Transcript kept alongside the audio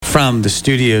From the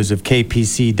studios of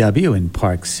KPCW in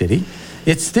Park City,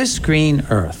 it's This Green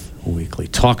Earth, a weekly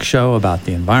talk show about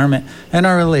the environment and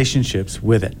our relationships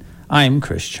with it. I'm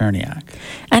Chris Cherniak.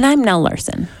 And I'm Nell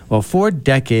Larson. Well, 4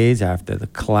 decades after the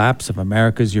collapse of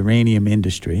America's uranium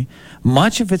industry,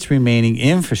 much of its remaining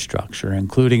infrastructure,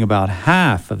 including about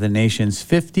half of the nation's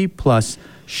 50-plus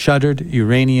shuttered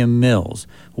uranium mills,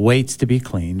 waits to be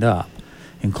cleaned up,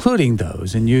 including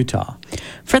those in Utah.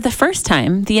 For the first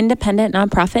time, the independent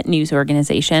nonprofit news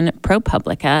organization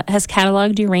ProPublica has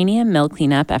cataloged uranium mill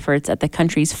cleanup efforts at the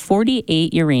country's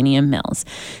 48 uranium mills,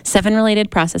 7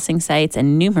 related processing sites,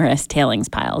 and numerous tailings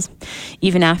piles.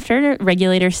 Even after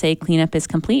regulators say cleanup is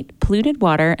complete, polluted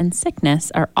water and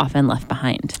sickness are often left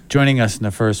behind. Joining us in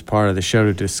the first part of the show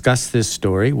to discuss this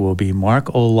story will be Mark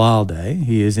Olalde.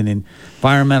 He is an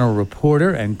environmental reporter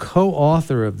and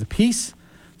co-author of the piece,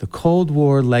 The Cold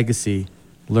War Legacy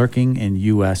Lurking in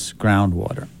U.S.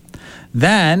 Groundwater.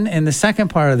 Then, in the second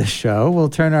part of the show, we'll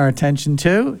turn our attention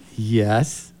to,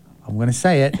 yes, I'm going to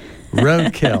say it,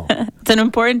 roadkill. It's an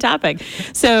important topic.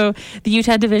 So the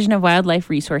Utah Division of Wildlife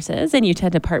Resources and Utah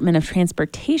Department of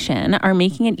Transportation are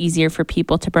making it easier for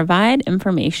people to provide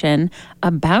information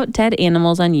about dead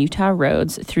animals on Utah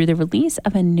roads through the release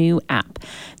of a new app,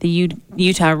 the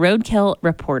Utah Roadkill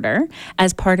Reporter,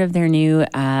 as part of their new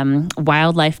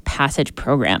Wildlife Passage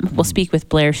program. We'll speak with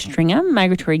Blair Stringham,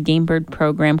 Migratory Game Bird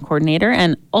Program Coordinator,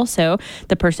 and also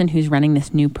the person who's running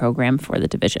this new program for the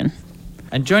division.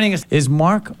 And joining us is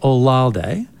Mark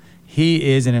Olalde.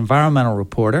 He is an environmental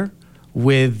reporter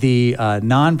with the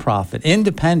nonprofit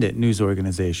independent news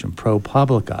organization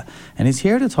ProPublica, and he's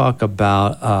here to talk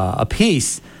about a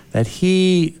piece that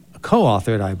he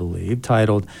co-authored, I believe,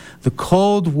 titled "The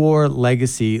Cold War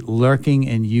Legacy Lurking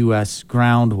in U.S.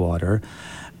 Groundwater,"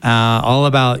 all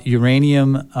about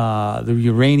uranium, the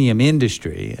uranium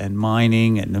industry and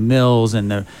mining and the mills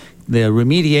and the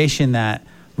remediation that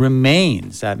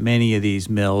remains at many of these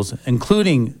mills,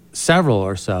 including several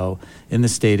or so in the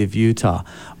state of Utah.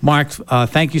 Mark,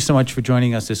 thank you so much for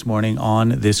joining us this morning on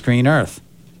This Green Earth.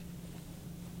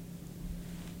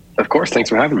 Of course, thanks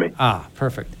for having me.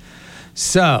 Perfect.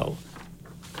 So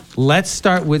let's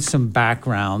start with some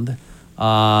background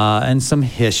and some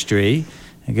history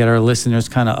and get our listeners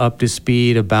kind of up to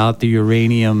speed about the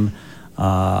uranium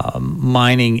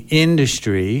mining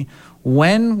industry.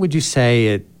 When would you say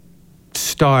it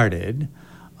started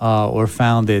or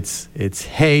found its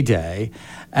heyday,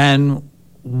 and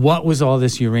what was all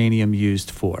this uranium used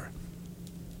for?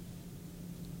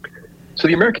 So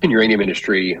the American uranium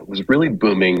industry was really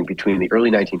booming between the early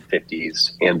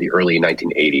 1950s and the early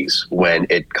 1980s, when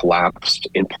it collapsed,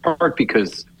 in part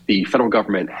because the federal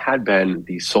government had been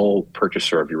the sole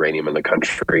purchaser of uranium in the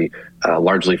country,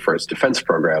 largely for its defense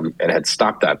program, and had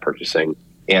stopped that purchasing.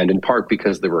 And in part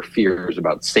because there were fears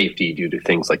about safety due to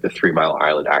things like the 3 Mile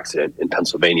Island accident in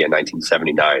Pennsylvania in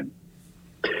 1979.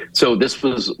 So this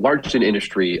was largely an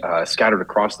industry scattered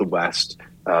across the West,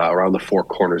 around the Four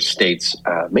Corners states,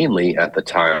 mainly at the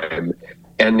time.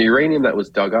 And the uranium that was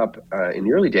dug up in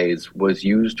the early days was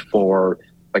used for,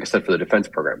 like I said, for the defense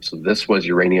program. So this was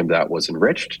uranium that was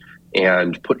enriched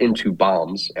and put into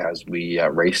bombs as we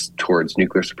raced towards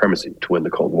nuclear supremacy to win the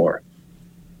Cold War.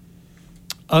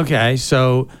 Okay,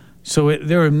 so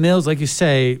there are mills, like you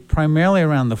say, primarily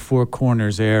around the Four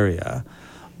Corners area,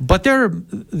 but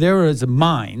there is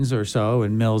mines or so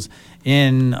and mills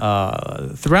in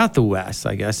throughout the West,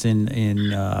 I guess,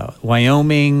 in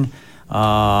Wyoming,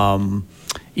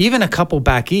 even a couple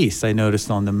back east. I noticed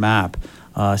on the map,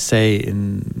 say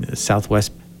in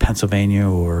Southwest Pennsylvania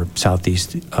or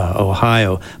Southeast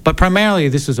Ohio, but primarily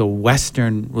this is a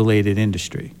Western-related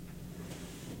industry.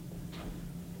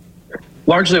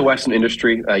 Largely a Western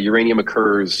industry. Uranium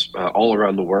occurs all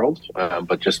around the world,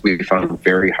 but just we found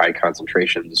very high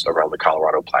concentrations around the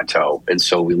Colorado Plateau. And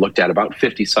so we looked at about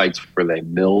 50 sites where they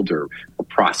milled or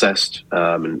processed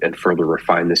and further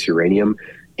refined this uranium.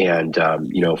 And,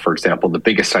 for example, the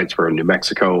biggest sites were in New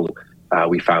Mexico.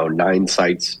 We found 9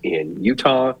 sites in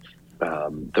Utah.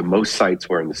 The most sites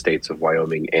were in the states of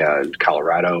Wyoming and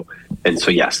Colorado. And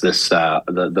so, yes, this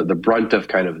the brunt of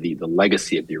kind of the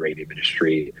legacy of the uranium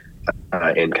industry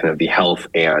and kind of the health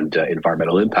and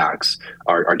environmental impacts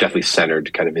are definitely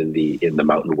centered kind of in the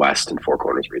Mountain West and Four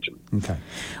Corners region. Okay.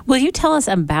 Will you tell us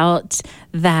about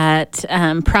that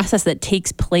process that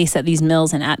takes place at these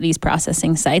mills and at these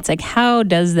processing sites? Like, how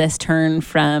does this turn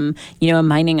from, a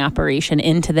mining operation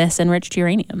into this enriched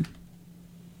uranium?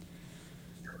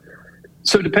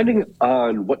 So depending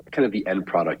on what kind of the end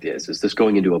product is this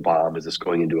going into a bomb? Is this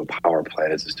going into a power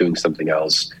plant? Is this doing something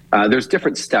else? There's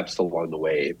different steps along the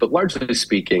way, but largely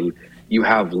speaking, you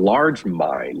have large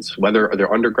mines, whether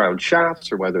they're underground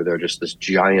shafts or whether they're just this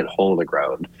giant hole in the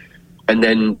ground. And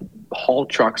then haul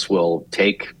trucks will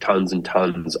take tons and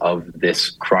tons of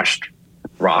this crushed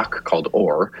rock called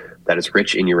ore that is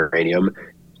rich in uranium,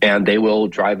 and they will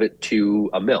drive it to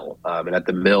a mill. And at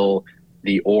the mill,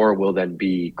 the ore will then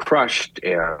be crushed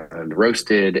and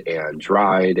roasted and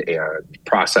dried and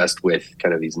processed with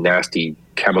kind of these nasty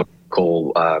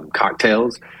chemical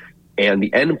cocktails. And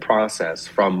the end process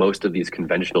from most of these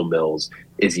conventional mills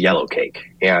is yellowcake.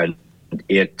 And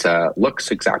it looks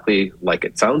exactly like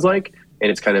it sounds like, and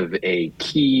it's kind of a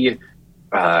key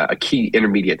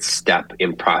intermediate step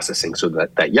in processing, so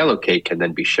that yellowcake can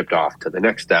then be shipped off to the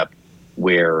next step,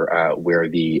 where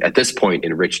the at this point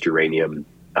enriched uranium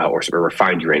or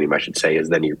refined uranium, I should say, is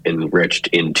then enriched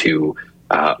into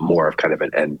more of kind of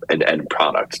an end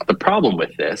product. The problem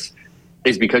with this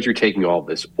is because you're taking all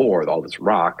this ore, all this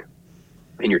rock,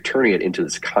 and you're turning it into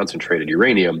this concentrated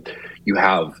uranium, you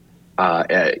have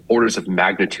orders of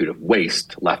magnitude of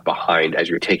waste left behind as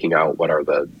you're taking out what are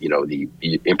the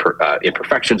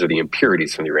imperfections or the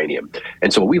impurities from the uranium.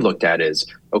 And so what we looked at is,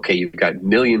 okay, you've got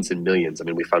millions and millions. I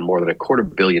mean, we found more than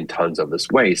 250 million tons of this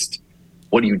waste.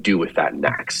 What do you do with that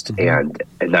next? And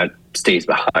that stays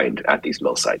behind at these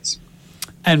mill sites.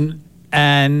 And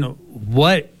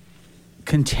what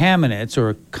contaminants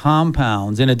or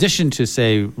compounds, in addition to,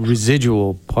 say,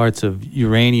 residual parts of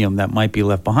uranium that might be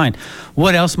left behind,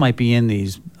 what else might be in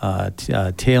these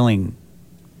tailings?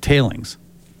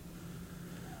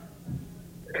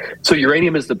 So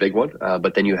uranium is the big one,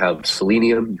 but then you have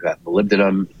selenium, you have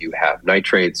molybdenum, you have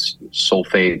nitrates,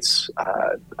 sulfates,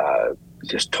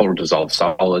 just total dissolved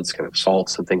solids, kind of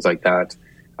salts and things like that.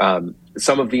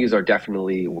 Some of these are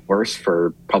definitely worse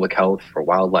for public health, for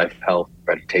wildlife health,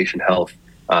 vegetation health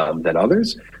than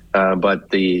others.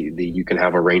 But you can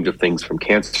have a range of things from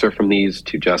cancer from these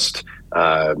to just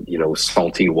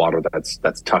salty water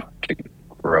that's tough to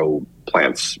grow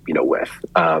plants with.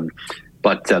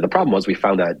 But the problem was we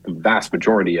found that the vast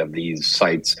majority of these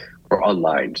sites were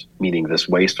unlined, meaning this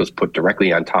waste was put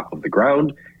directly on top of the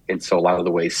ground. And so a lot of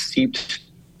the waste seeped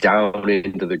down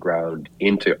into the ground,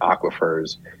 into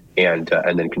aquifers, and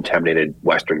then contaminated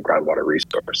Western groundwater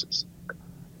resources.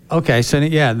 Okay, so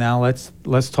now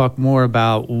let's talk more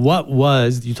about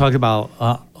you talked about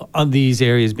these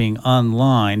areas being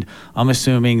unlined. I'm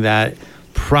assuming that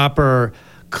proper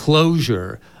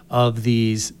closure of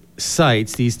these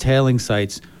sites, these tailing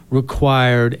sites,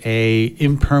 required a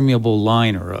impermeable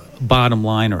liner, a bottom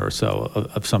liner or so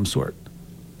of some sort.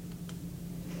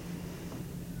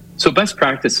 So best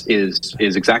practice is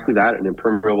exactly that, an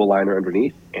impermeable liner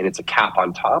underneath, and it's a cap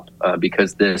on top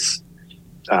because this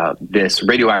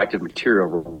radioactive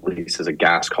material releases a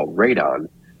gas called radon,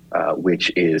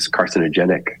 which is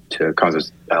carcinogenic to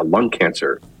causes lung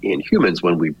cancer in humans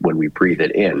when we breathe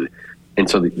it in. And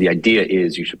so the idea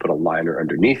is you should put a liner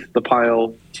underneath the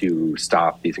pile to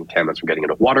stop these contaminants from getting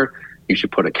into water. You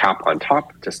should put a cap on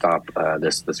top to stop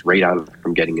this radon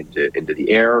from getting into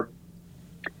the air.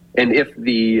 And if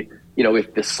the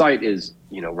site is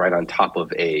right on top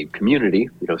of a community,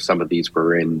 some of these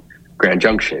were in Grand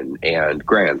Junction and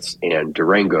Grants and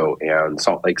Durango and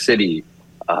Salt Lake City,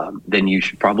 then you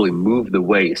should probably move the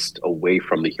waste away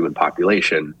from the human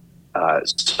population,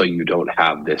 so you don't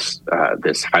have this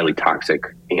highly toxic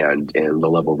and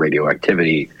low level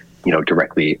radioactivity,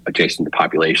 directly adjacent to the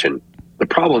population. The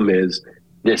problem is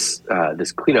this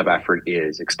cleanup effort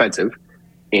is expensive.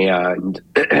 And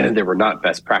there were not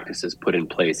best practices put in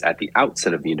place at the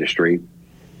outset of the industry,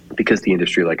 because the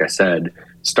industry, like I said,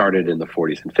 started in the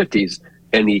 40s and 50s,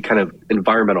 and the kind of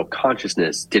environmental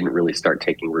consciousness didn't really start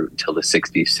taking root until the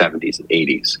 60s, 70s, and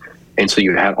 80s. And so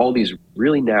you had all these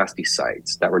really nasty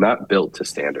sites that were not built to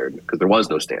standard, because there was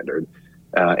no standard,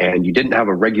 and you didn't have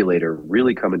a regulator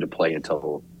really come into play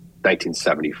until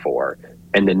 1974.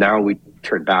 And then now we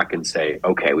turn back and say,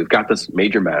 okay, we've got this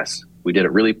major mess. We did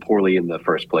it really poorly in the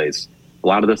first place. A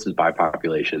lot of this is by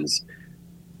populations,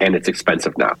 and it's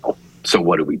expensive now. So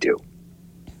what do we do?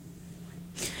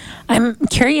 I'm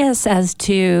curious as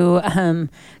to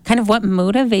kind of what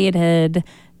motivated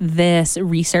this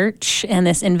research and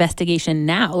this investigation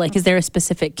now. Like, is there a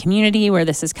specific community where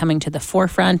this is coming to the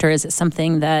forefront, or is it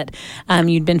something that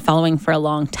you'd been following for a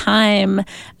long time?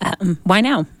 Why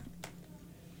now?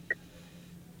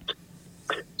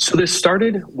 So this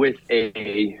started with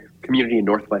a community in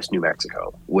Northwest New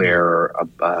Mexico, where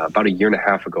about a year and a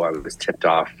half ago, I was tipped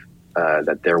off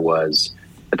that there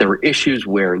were issues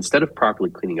where, instead of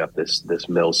properly cleaning up this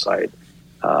mill site,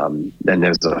 And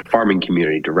there's a farming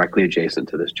community directly adjacent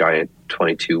to this giant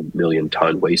 22 million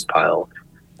ton waste pile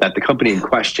that the company in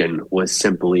question was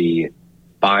simply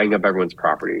buying up everyone's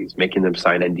properties, making them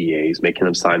sign NDAs, making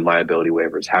them sign liability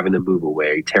waivers, having them move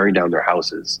away, tearing down their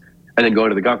houses, and then going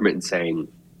to the government and saying,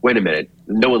 wait a minute,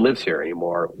 no one lives here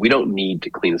anymore. We don't need to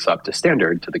clean this up to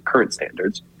the current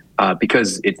standards,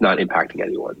 because it's not impacting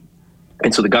anyone.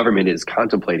 And so the government is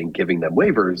contemplating giving them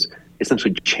waivers,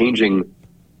 essentially changing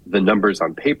the numbers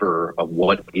on paper of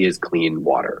what is clean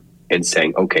water and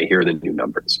saying, okay, here are the new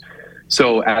numbers.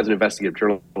 So as an investigative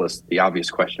journalist, the obvious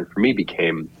question for me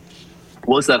became,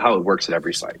 well, is that how it works at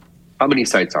every site? How many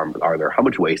sites are there? How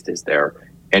much waste is there?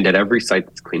 And at every site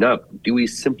that's cleaned up, do we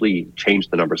simply change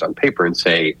the numbers on paper and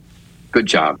say, good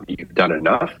job, you've done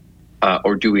enough?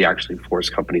 Or do we actually force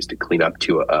companies to clean up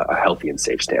to a healthy and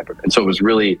safe standard? And so it was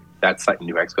really that site in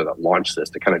New Mexico that launched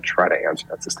this to kind of try to answer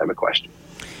that systemic question.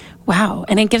 Wow.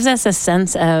 And it gives us a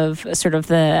sense of sort of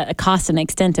the cost and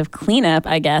extent of cleanup,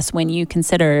 I guess, when you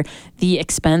consider the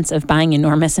expense of buying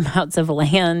enormous amounts of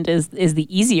land is the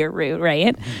easier route,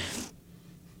 right?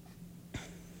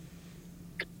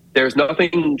 There's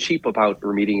nothing cheap about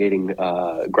remediating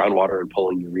groundwater and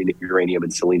pulling uranium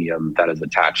and selenium that is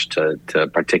attached to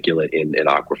particulate in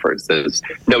aquifers. There's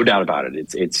no doubt about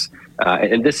it. It's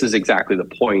and this is exactly the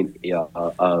point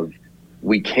of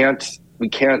we can't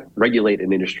regulate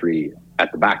an industry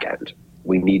at the back end.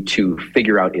 We need to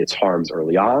figure out its harms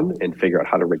early on and figure out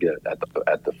how to regulate it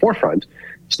at the forefront.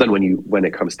 So then when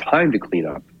it comes time to clean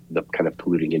up the kind of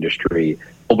polluting industry,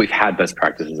 well, we've had best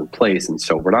practices in place. And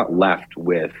so we're not left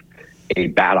with a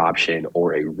bad option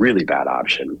or a really bad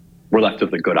option. We're left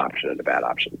with a good option and a bad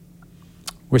option.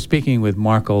 We're speaking with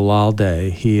Mark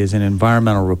Olalde. He is an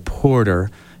environmental reporter,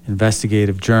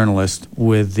 investigative journalist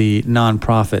with the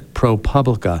nonprofit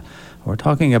ProPublica. We're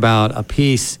talking about a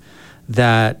piece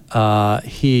that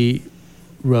he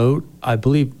wrote, I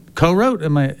believe, co-wrote. I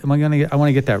want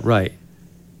to get that right.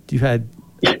 You had.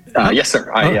 Yes,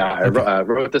 sir. I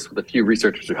wrote this with a few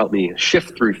researchers who helped me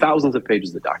shift through thousands of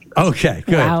pages of documents. Okay,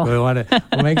 good. Wow.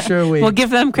 We'll make sure we'll give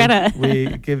them credit.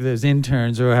 We give those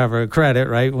interns or whoever credit,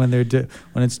 right, when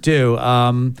it's due.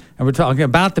 And we're talking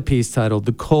about the piece titled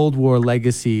 "The Cold War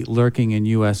Legacy Lurking in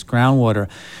U.S. Groundwater."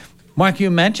 Mark,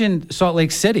 you mentioned Salt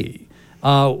Lake City.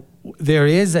 There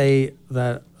is at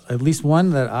least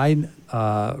one that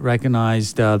I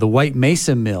recognized, the White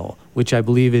Mesa Mill, which I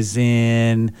believe is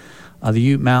in the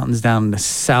Ute Mountains down in the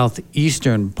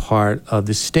southeastern part of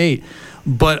the state.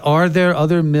 But are there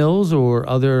other mills or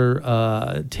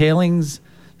other tailings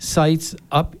sites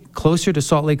up closer to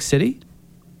Salt Lake City?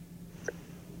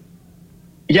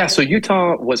 Yeah, so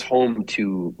Utah was home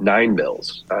to 9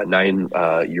 mills, 9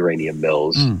 uranium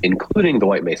mills, including the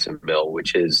White Mesa Mill,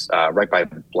 which is right by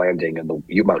Blanding and the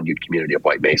Ute Mountain Ute community of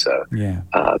White Mesa,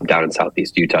 down in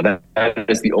southeast Utah. That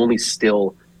is the only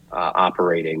still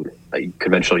operating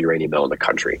conventional uranium mill in the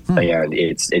country. And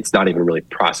it's not even really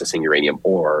processing uranium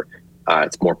ore.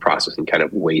 It's more processing kind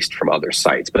of waste from other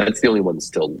sites. But that's the only one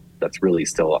that's really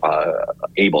still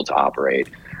able to operate.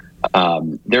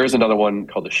 There is another one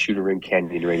called the Shooter Ring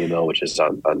Canyon Uranium Mill, which is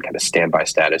on kind of standby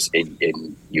status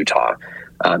in Utah.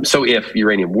 So if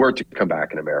uranium were to come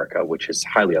back in America, which is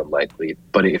highly unlikely,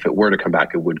 but if it were to come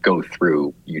back, it would go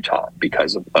through Utah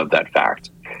because of that fact.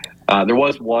 There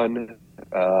was one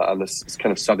on this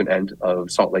kind of southern end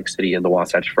of Salt Lake City in the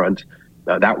Wasatch Front.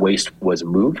 That waste was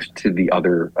moved to the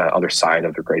other side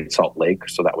of the Great Salt Lake,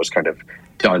 so that was kind of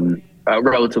done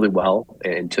relatively well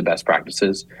and to best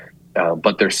practices.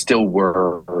 But there still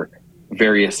were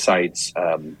various sites,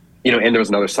 and there was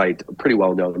another site pretty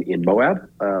well known in Moab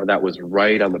that was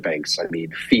right on the banks,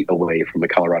 feet away from the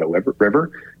Colorado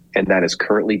River. And that is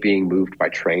currently being moved by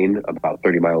train about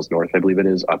 30 miles north, I believe it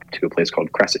is, up to a place called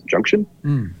Crescent Junction,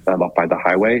 up by the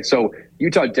highway. So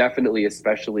Utah definitely,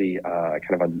 especially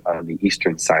kind of on the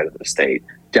eastern side of the state,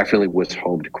 definitely was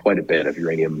home to quite a bit of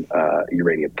uranium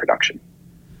production.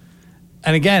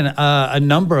 And again, a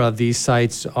number of these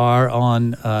sites are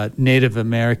on Native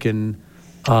American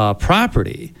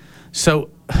property. So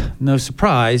no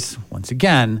surprise, once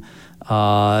again,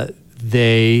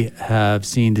 they have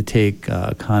seen to take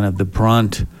kind of the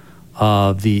brunt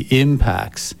of the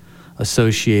impacts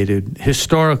associated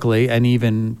historically and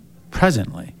even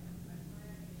presently.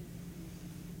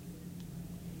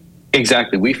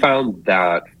 Exactly. We found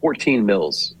that 14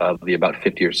 mills of the about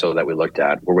 50 or so that we looked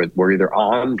at were either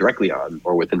directly on,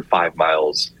 or within 5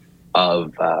 miles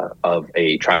of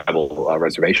a tribal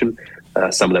reservation.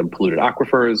 Some of them polluted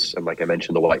aquifers, and like I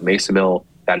mentioned, the White Mesa Mill,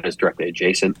 that is directly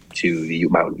adjacent to the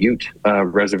Ute Mountain Ute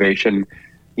reservation.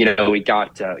 we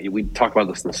talked about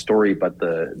this in the story, but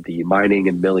the mining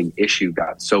and milling issue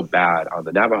got so bad on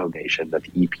the Navajo Nation that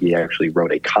the EPA actually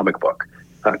wrote a comic book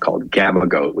called Gamma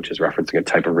Goat, which is referencing a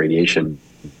type of radiation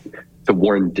to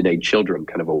warn Diné children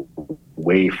kind of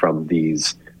away from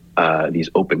these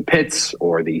open pits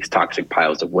or these toxic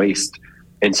piles of waste.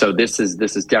 And so this has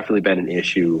definitely been an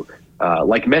issue,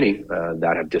 like many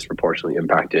that have disproportionately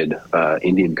impacted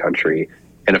Indian country.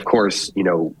 And of course,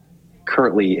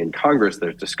 currently in Congress,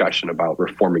 there's discussion about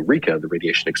reforming RECA, the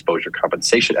Radiation Exposure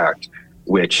Compensation Act,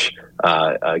 which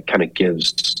kind of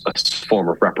gives a form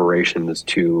of reparations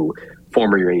to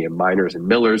former uranium miners and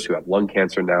millers who have lung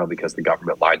cancer now because the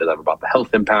government lied to them about the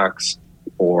health impacts,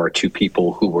 or to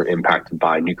people who were impacted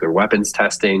by nuclear weapons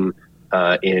testing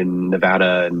in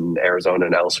Nevada and Arizona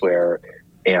and elsewhere.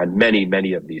 And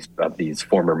many of these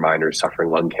former miners suffering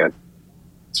lung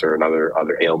cancer and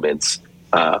other ailments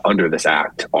under this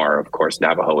act are, of course,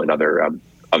 Navajo and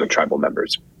other tribal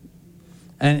members.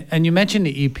 And you mentioned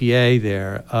the EPA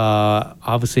there.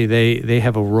 Obviously, they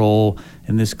have a role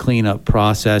in this cleanup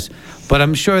process, but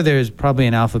I'm sure there's probably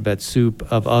an alphabet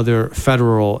soup of other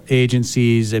federal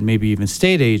agencies and maybe even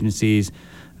state agencies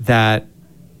that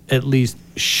at least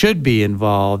should be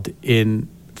involved in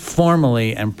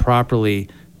formally and properly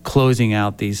closing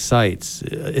out these sites.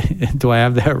 Do I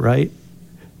have that right?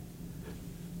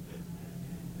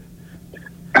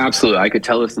 Absolutely. I could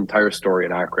tell this entire story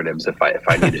in acronyms if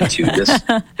I needed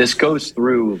to. This goes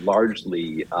through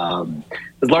largely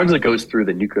goes through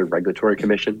the Nuclear Regulatory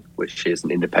Commission, which is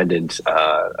an independent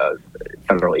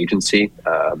federal agency,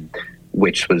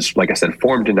 which was, like I said,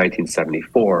 formed in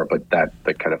 1974. But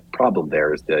the kind of problem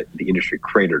there is that the industry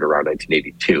cratered around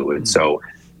 1982. And so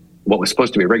what was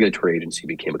supposed to be a regulatory agency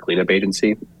became a cleanup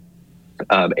agency.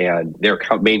 And their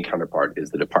main counterpart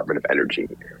is the Department of Energy.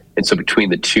 And so between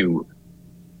the two,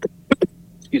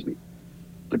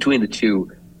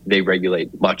 they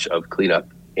regulate much of cleanup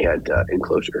and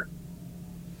enclosure.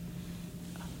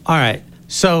 All right.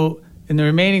 So in the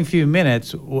remaining few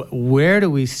minutes, where do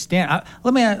we stand?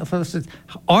 Let me ask first,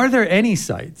 are there any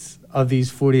sites of these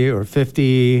 40 or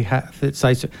 50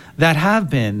 sites that have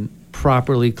been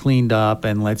properly cleaned up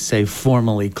and, let's say,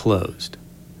 formally closed?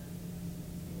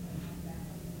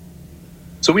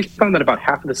 So we found that about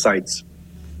half of the sites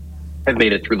have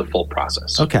made it through the full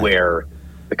process, where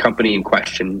the company in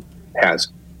question has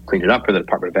cleaned it up, or the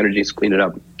Department of Energy has cleaned it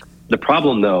up. The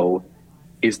problem, though,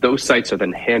 is those sites are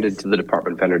then handed to the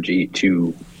Department of Energy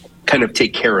to kind of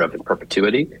take care of in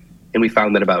perpetuity. And we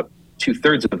found that about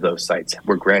 2/3 of those sites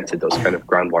were granted those kind of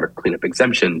groundwater cleanup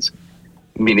exemptions,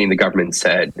 meaning the government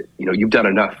said, you've done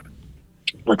enough.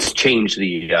 Let's change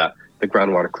the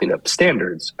groundwater cleanup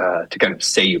standards to kind of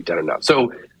say you've done enough.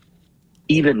 So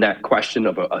even that question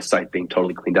of a site being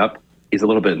totally cleaned up is a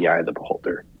little bit in the eye of the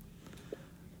beholder.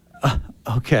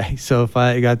 Okay, so if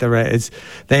I got that right,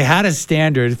 they had a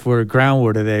standard for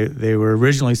groundwater they were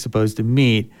originally supposed to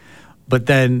meet, but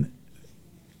then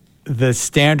the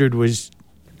standard was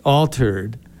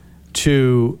altered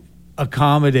to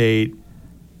accommodate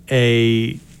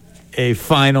a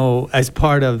final, as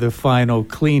part of the final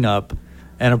cleanup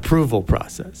and approval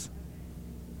process.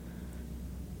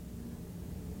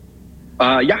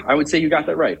 Yeah, I would say you got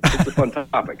that right. It's a fun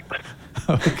topic.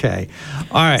 Okay.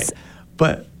 All right.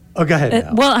 But go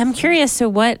ahead. Well, I'm curious. So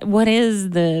what is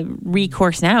the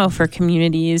recourse now for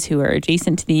communities who are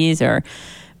adjacent to these, or,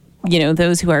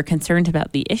 those who are concerned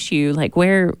about the issue? Like,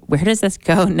 where does this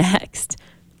go next?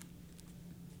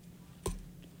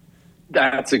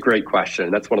 That's a great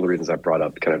question. That's one of the reasons I brought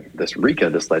up kind of this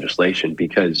RECA, this legislation,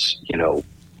 because,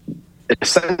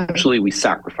 essentially we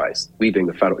being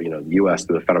the federal, the U.S.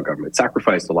 through the federal government,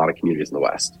 sacrificed a lot of communities in the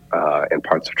West and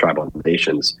parts of tribal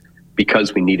nations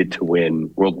because we needed to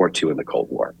win World War II and the Cold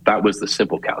War. That was the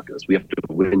simple calculus. We have to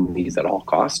win these at all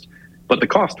cost. But the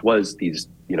cost was these,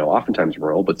 oftentimes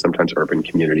rural, but sometimes urban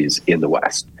communities in the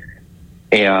West.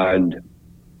 And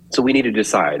so we need to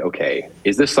decide, okay,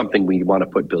 is this something we want to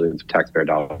put billions of taxpayer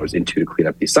dollars into to clean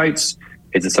up these sites?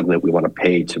 Is it something that we want to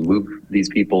pay to move these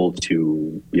people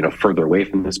to, further away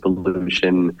from this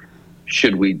pollution?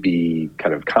 Should we be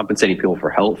kind of compensating people for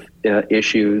health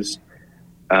issues?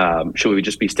 Should we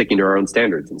just be sticking to our own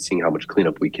standards and seeing how much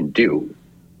cleanup we can do?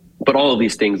 But all of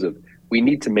these things we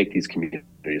need to make these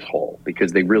communities whole,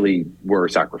 because they really were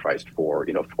sacrificed for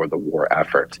the war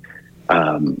effort.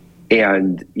 And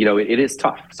it is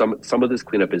tough. Some of this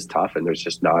cleanup is tough, and there's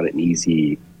just not an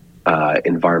easy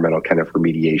environmental kind of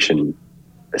remediation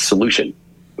solution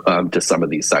to some of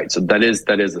these sites. So that is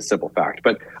a simple fact.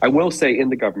 But I will say, in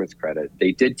the government's credit,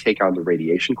 they did take on the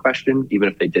radiation question, even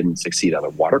if they didn't succeed on the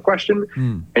water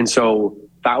question. And so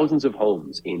thousands of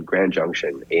homes in Grand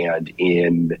Junction and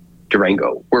in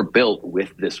Durango were built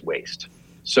with this waste.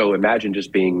 So imagine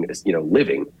just being,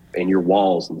 living, and your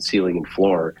walls and ceiling and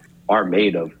floor are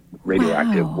made of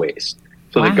radioactive waste.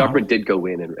 So the government did go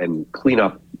in and clean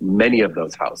up many of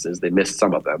those houses. They missed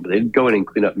some of them, but they did go in and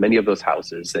clean up many of those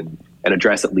houses and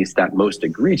address at least that most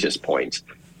egregious point.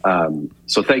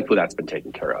 So thankfully that's been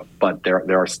taken care of. But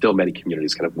there are still many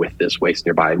communities kind of with this waste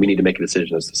nearby, and we need to make a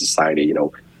decision as a society,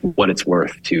 what it's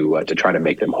worth to try to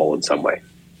make them whole in some way.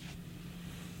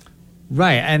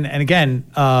 Right, and again,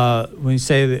 when you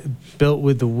say that built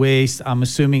with the waste, I'm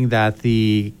assuming that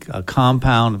the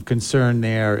compound of concern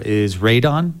there is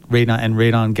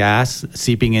radon gas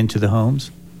seeping into the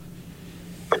homes.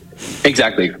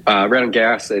 Exactly, radon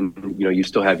gas, and you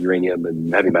still have uranium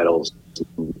and heavy metals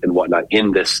and whatnot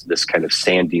in this kind of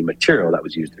sandy material that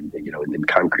was used in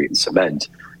concrete and cement.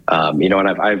 And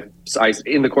I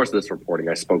in the course of this reporting,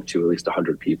 I spoke to at least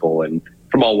 100 people and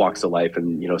from all walks of life.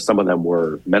 And, some of them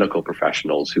were medical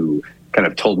professionals who kind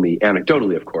of told me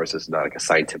anecdotally, of course, it's not like a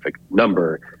scientific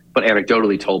number, but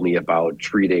anecdotally told me about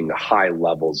treating high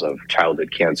levels of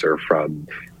childhood cancer from,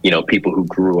 people who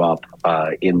grew up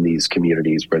in these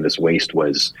communities where this waste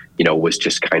was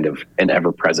just kind of an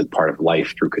ever-present part of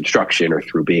life through construction or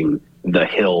through being the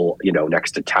hill,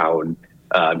 next to town.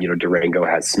 Durango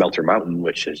has Smelter Mountain,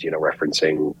 which is,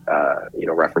 referencing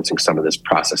some of this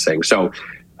processing. So,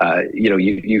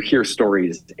 you hear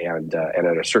stories and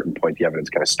at a certain point, the evidence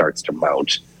kind of starts to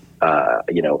mount,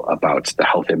 about the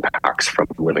health impacts from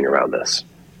living around this.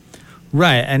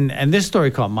 Right. And this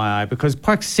story caught my eye because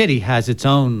Park City has its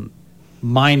own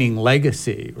mining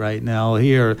legacy right now.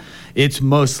 Here, it's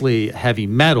mostly heavy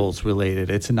metals related.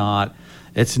 It's not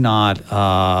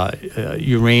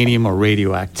uranium or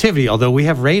radioactivity, although we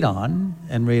have radon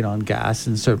and radon gas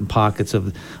in certain pockets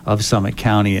of Summit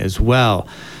County as well.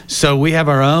 So we have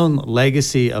our own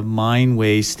legacy of mine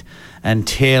waste and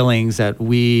tailings that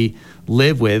we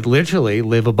literally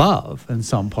live above in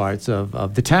some parts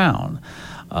of the town.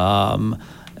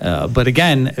 But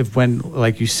again,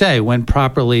 like you say, when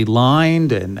properly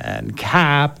lined and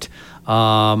capped,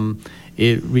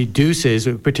 it reduces,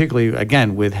 particularly,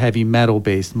 again, with heavy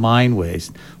metal-based mine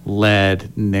waste,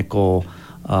 lead, nickel,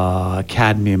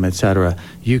 cadmium, et cetera.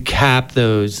 You cap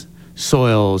those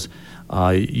soils,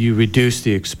 you reduce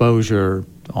the exposure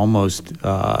almost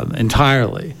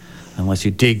entirely, unless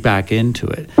you dig back into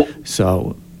it.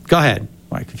 So go ahead,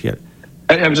 Mike, if you had.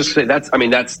 I was just saying that's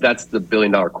the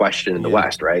billion-dollar question in the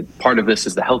West, right? Part of this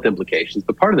is the health implications,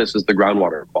 but part of this is the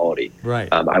groundwater quality. Right.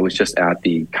 I was just at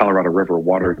the Colorado River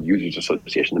Water Users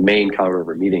Association, the main Colorado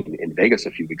River meeting in Vegas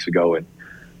a few weeks ago, and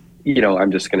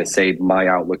I'm just going to say my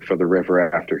outlook for the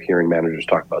river after hearing managers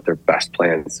talk about their best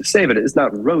plans to save it is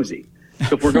not rosy.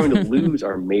 So if we're going to lose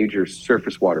our major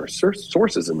surface water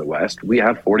sources in the West, we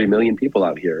have 40 million people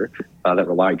out here that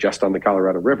rely just on the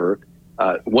Colorado River.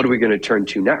 What are we going to turn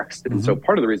to next? And so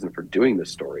part of the reason for doing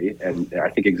this story, and I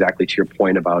think exactly to your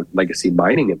point about legacy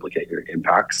mining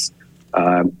impacts,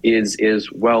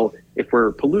 is well, if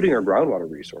we're polluting our groundwater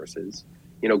resources,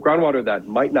 groundwater that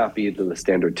might not be to the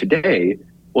standard today,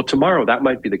 well, tomorrow that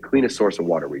might be the cleanest source of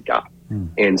water we got.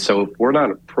 And so if we're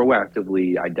not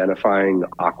proactively identifying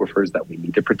aquifers that we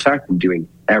need to protect and doing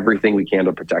everything we can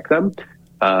to protect them,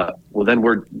 well, then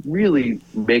we're really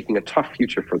making a tough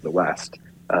future for the West.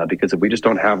 Because if we just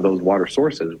don't have those water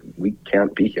sources, we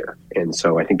can't be here. And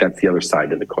so I think that's the other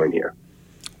side of the coin here.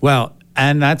 Well,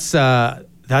 and that's a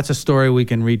story we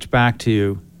can reach back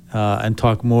to and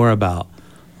talk more about.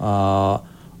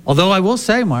 Although I will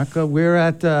say, Mark, we're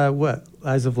at,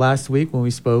 as of last week when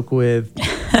we spoke with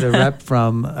the rep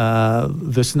from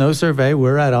the snow survey,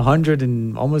 we're at 100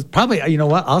 and almost probably,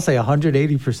 I'll say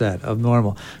 180% of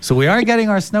normal. So we are getting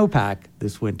our snowpack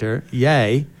this winter.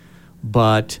 Yay.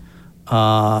 But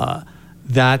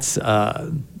that's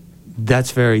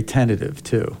very tentative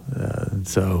too.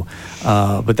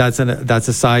 But that's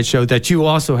a sideshow that you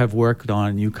also have worked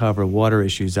on. You cover water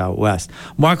issues out west.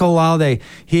 Mark Olalde,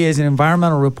 he is an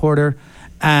environmental reporter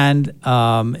and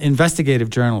investigative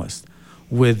journalist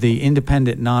with the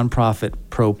independent nonprofit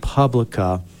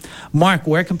ProPublica. Mark,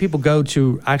 where can people go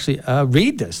to actually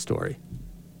read this story?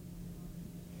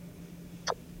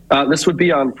 This would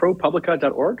be on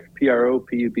ProPublica.org,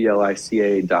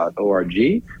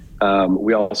 ProPublica.org.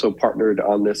 We also partnered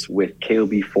on this with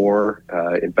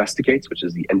KOB4 Investigates, which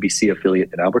is the NBC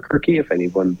affiliate in Albuquerque. If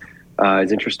anyone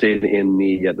is interested in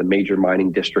the major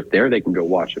mining district there, they can go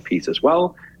watch a piece as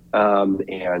well.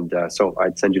 So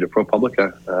I'd send you to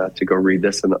ProPublica to go read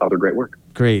this and other great work.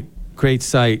 Great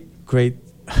site, great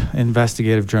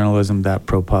investigative journalism that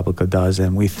ProPublica does.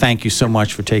 And we thank you so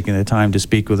much for taking the time to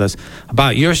speak with us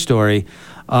about your story,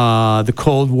 the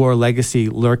Cold War legacy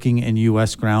lurking in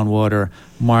U.S. groundwater.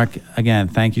 Mark, again,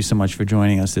 thank you so much for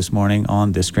joining us this morning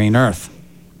on This Green Earth.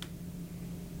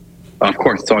 Of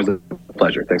course, it's always a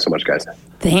pleasure. Thanks so much, guys.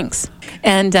 Thanks.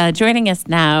 And joining us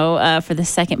now for the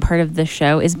second part of the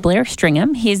show is Blair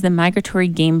Stringham. He's the Migratory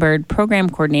Game Bird Program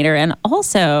Coordinator and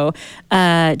also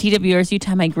DWR's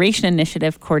Utah Migration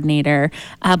Initiative Coordinator.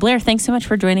 Blair, thanks so much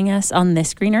for joining us on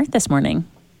This Green Earth this morning.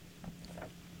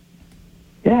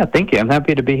 Yeah, thank you. I'm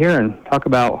happy to be here and talk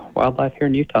about wildlife here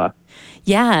in Utah.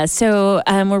 Yeah, so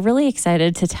we're really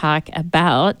excited to talk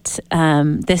about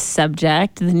this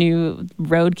subject, the new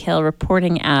roadkill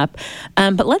reporting app.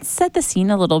 But let's set the scene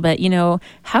a little bit. You know,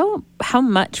 how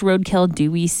much roadkill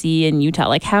do we see in Utah?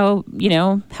 Like how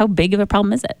big of a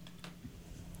problem is it?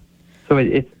 So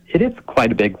it is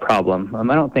quite a big problem.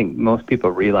 I don't think most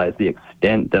people realize the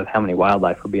extent of how many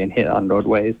wildlife are being hit on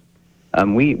roadways.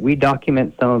 We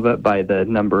document some of it by the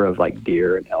number of like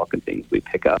deer and elk and things we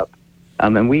pick up.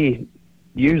 And we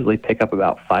usually pick up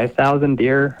about 5,000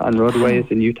 deer on roadways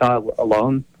in Utah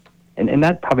alone. And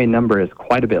that probably number is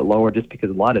quite a bit lower just because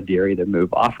a lot of deer either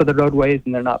move off of the roadways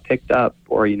and they're not picked up,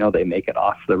 or, they make it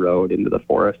off the road into the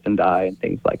forest and die and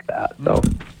things like that. So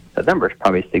the number is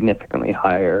probably significantly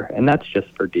higher. And that's just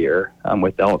for deer.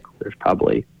 With elk, there's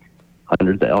probably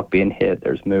hundreds of elk being hit.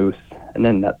 There's moose. And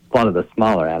then a lot of the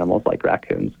smaller animals like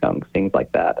raccoons, skunks, things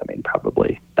like that.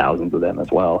 Probably thousands of them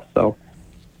as well. So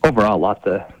overall, lots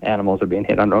of animals are being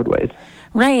hit on roadways.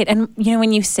 Right. And,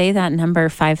 when you say that number,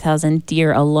 5,000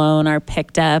 deer alone are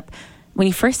picked up, when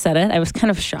you first said it, I was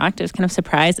kind of shocked. I was kind of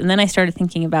surprised. And then I started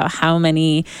thinking about how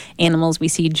many animals we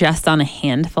see just on a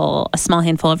small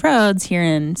handful of roads here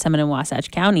in Summit and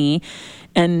Wasatch County.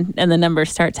 And the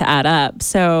numbers start to add up.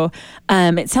 So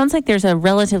it sounds like there's a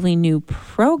relatively new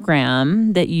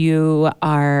program that you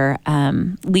are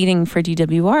leading for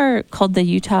DWR called the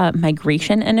Utah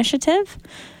Migration Initiative.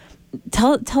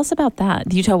 Tell us about that,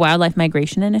 the Utah Wildlife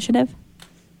Migration Initiative.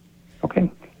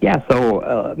 Okay. Yeah,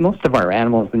 so most of our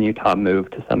animals in Utah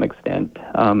move to some extent.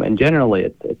 And generally,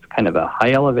 it's kind of a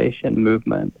high elevation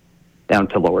movement down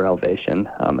to lower elevation.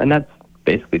 And that's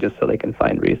basically just so they can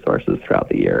find resources throughout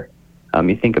the year.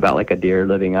 You think about like a deer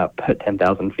living up at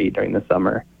 10,000 feet during the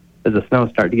summer. As the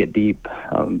snows start to get deep,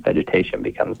 vegetation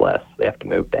becomes less. They have to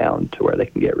move down to where they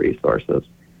can get resources.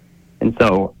 And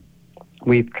so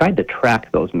we've tried to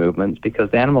track those movements because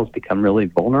the animals become really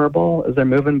vulnerable as they're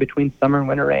moving between summer and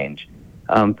winter range,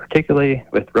 particularly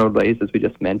with roadways, as we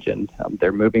just mentioned.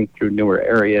 They're moving through newer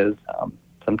areas.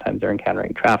 Sometimes they're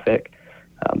encountering traffic.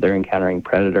 They're encountering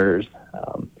predators.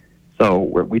 So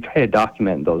we try to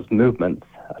document those movements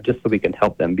just so we can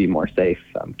help them be more safe,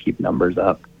 keep numbers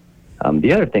up.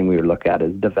 The other thing we would look at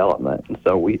is development. And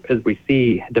so as we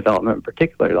see development,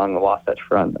 particularly along the Wasatch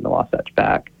Front and the Wasatch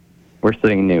Back, we're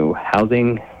seeing new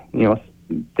housing,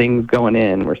 things going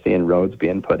in. We're seeing roads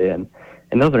being put in.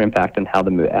 And those are impacting how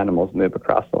the animals move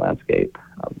across the landscape.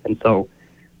 And so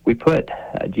we put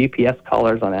GPS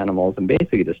collars on animals and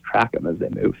basically just track them as they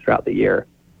move throughout the year.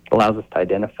 It allows us to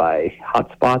identify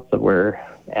hot spots of where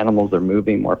animals are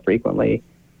moving more frequently.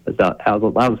 It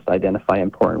allows us to identify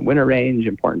important winter range,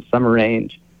 important summer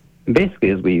range. And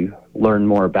basically, as we learn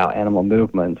more about animal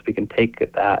movements, we can take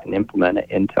that and implement it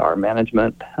into our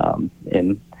management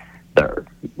in the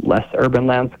less urban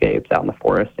landscapes, out in the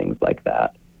forest, things like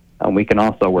that. We can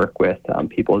also work with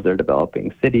people as they're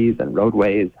developing cities and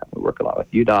roadways. We work a lot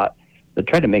with UDOT to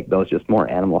try to make those just more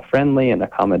animal friendly and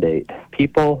accommodate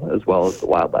people as well as the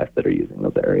wildlife that are using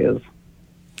those areas.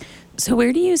 So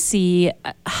where do you see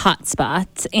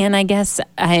hotspots? And I guess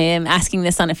I am asking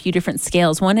this on a few different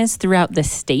scales. One is throughout the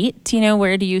state.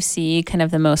 Where do you see kind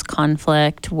of the most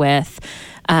conflict with,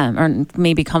 or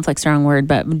maybe conflict's the wrong word,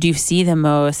 but do you see the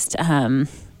most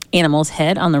animals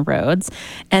hit on the roads?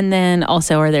 And then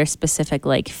also, are there specific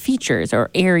like features or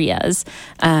areas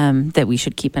that we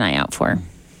should keep an eye out for?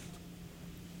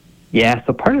 Yeah,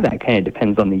 so part of that kind of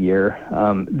depends on the year.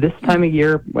 This time of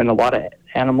year, when a lot of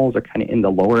animals are kind of in the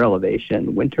lower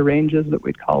elevation winter ranges that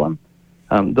we'd call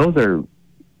them, those are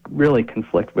really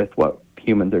conflict with what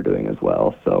humans are doing as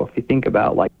well. So if you think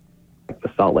about like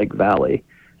the Salt Lake Valley,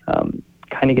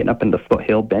 kind of getting up in the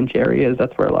foothill bench areas,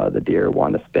 that's where a lot of the deer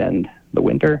want to spend the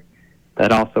winter.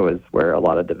 That also is where a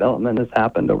lot of development has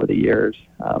happened over the years.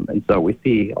 And so we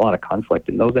see a lot of conflict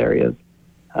in those areas.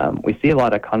 We see a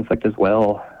lot of conflict as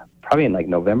well, probably in like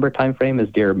November timeframe, as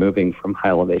deer are moving from high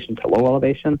elevation to low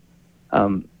elevation.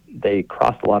 They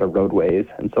cross a lot of roadways,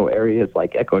 and so areas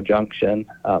like Echo Junction,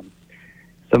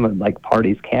 some of like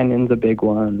Party's Canyon's a big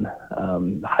one.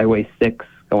 Highway 6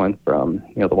 going from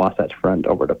the Wasatch Front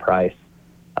over to Price.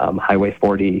 Highway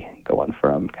 40 going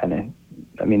from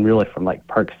really from like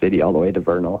Park City all the way to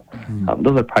Vernal.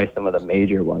 Those are probably some of the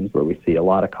major ones where we see a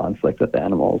lot of conflict with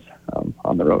animals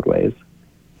on the roadways.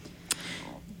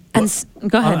 And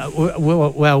go ahead.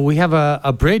 Well, we have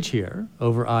a bridge here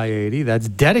over I-80 that's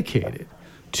dedicated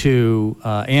to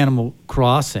animal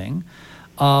crossing.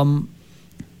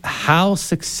 How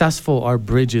successful are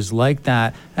bridges like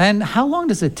that? And how long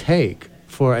does it take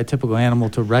for a typical animal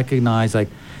to recognize, like,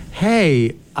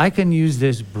 hey, I can use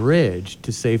this bridge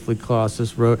to safely cross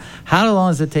this road? How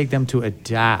long does it take them to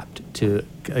adapt to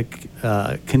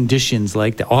conditions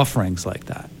like that, offerings like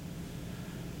that?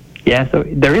 Yeah, so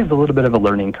there is a little bit of a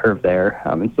learning curve there.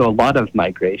 And so a lot of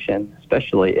migration,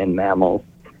 especially in mammals,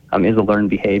 is a learned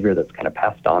behavior that's kind of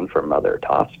passed on from mother to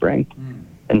offspring.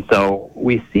 And so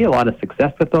we see a lot of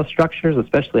success with those structures,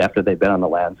 especially after they've been on the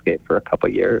landscape for a couple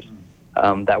of years.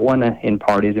 That one in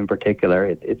Parties in particular,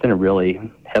 it's in a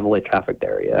really heavily trafficked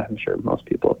area. I'm sure most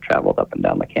people have traveled up and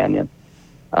down the canyon.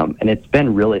 And it's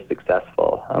been really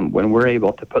successful. When we're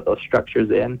able to put those structures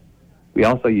in, we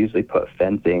also usually put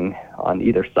fencing on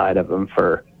either side of them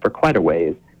for quite a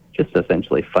ways, just to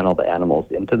essentially funnel the animals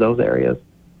into those areas.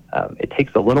 It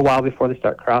takes a little while before they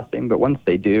start crossing, but once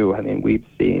they do, we've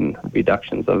seen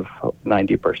reductions of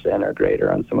 90% or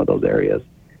greater on some of those areas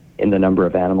in the number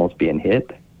of animals being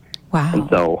hit. Wow. And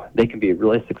so they can be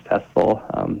really successful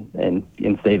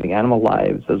in saving animal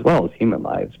lives as well as human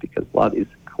lives, because a lot of these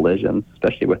collisions,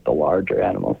 especially with the larger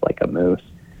animals like a moose,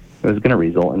 it was going to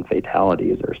result in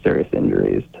fatalities or serious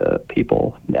injuries to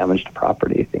people, damage to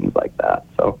property, things like that.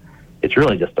 So it's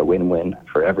really just a win-win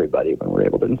for everybody when we're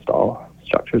able to install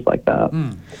structures like that.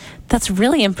 That's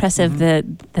really impressive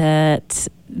that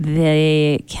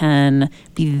they can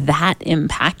be that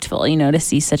impactful, to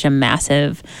see such a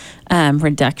massive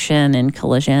reduction in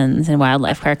collisions and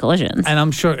wildlife car collisions. And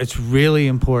I'm sure it's really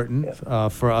important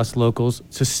for us locals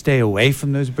to stay away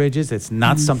from those bridges. It's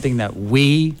not something that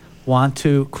we want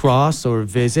to cross or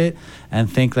visit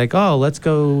and think like, oh, let's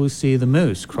go see the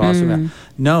moose crossing.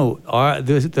 No,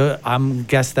 I'm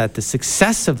guess that the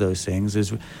success of those things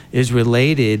is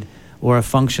related or a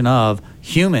function of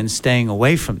humans staying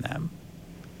away from them.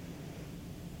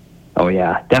 Oh,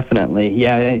 yeah, definitely.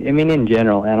 Yeah, in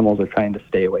general, animals are trying to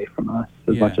stay away from us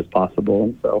as much as possible.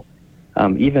 And so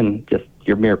even just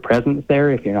your mere presence there,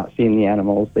 if you're not seeing the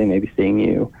animals, they may be seeing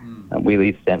you. We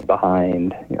leave scent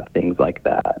behind, things like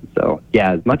that. So,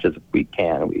 yeah, as much as we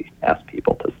can, we ask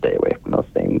people to stay away from those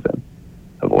things and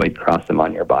avoid crossing them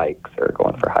on your bikes or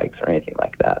going for hikes or anything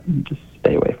like that. Just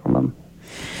stay away from them.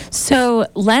 So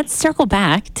let's circle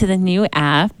back to the new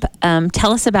app.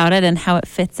 Tell us about it and how it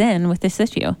fits in with this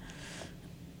issue.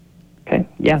 Okay.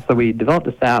 Yeah, so we developed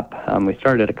this app. We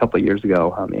started a couple of years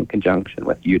ago in conjunction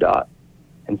with UDOT.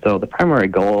 And so the primary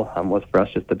goal was for us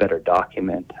just to better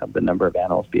document the number of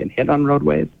animals being hit on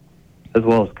roadways, as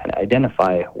well as kind of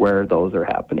identify where those are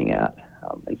happening at.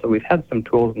 And so we've had some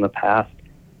tools in the past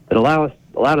that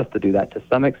allowed us to do that to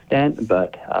some extent,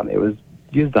 but it was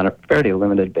used on a fairly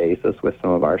limited basis with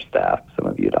some of our staff, some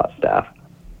of UDOT staff.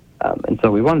 And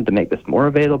so we wanted to make this more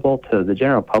available to the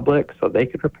general public so they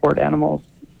could report animals.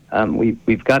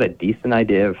 We've got a decent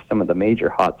idea of some of the major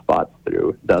hotspots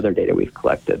through the other data we've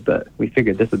collected, but we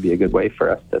figured this would be a good way for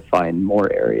us to find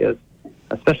more areas,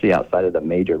 especially outside of the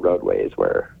major roadways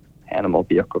where animal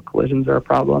vehicle collisions are a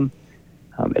problem.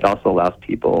 It also allows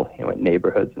people in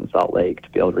neighborhoods in Salt Lake to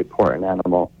be able to report an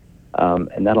animal,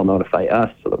 and that'll notify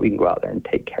us so that we can go out there and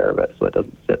take care of it so it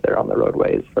doesn't sit there on the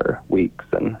roadways for weeks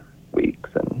and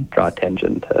draw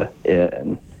attention to it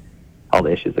and all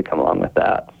the issues that come along with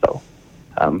that. So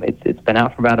it's been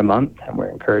out for about a month, and we're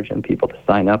encouraging people to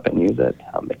sign up and use it.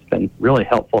 It's been really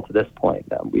helpful to this point.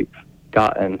 I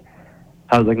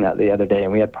was looking at it the other day,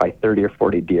 and we had probably 30 or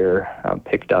 40 deer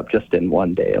picked up just in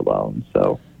one day alone.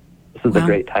 So this is a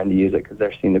great time to use it because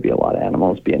there seem to be a lot of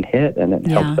animals being hit, and it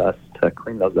helps us to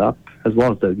clean those up, as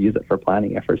well as to use it for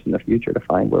planning efforts in the future to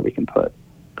find where we can put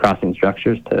crossing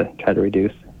structures to try to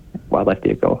reduce wildlife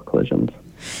vehicle collisions.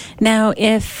 Now,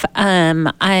 if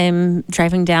I'm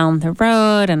driving down the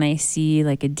road and I see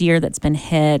like a deer that's been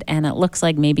hit and it looks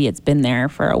like maybe it's been there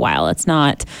for a while, it's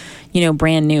not,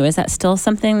 brand new, is that still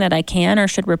something that I can or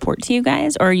should report to you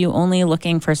guys? Or are you only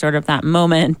looking for sort of that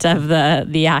moment of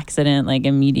the accident, like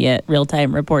immediate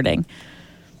real-time reporting?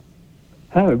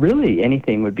 Really,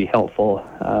 anything would be helpful.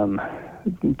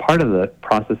 Part of the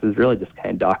process is really just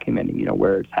kind of documenting,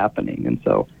 where it's happening. And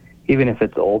so even if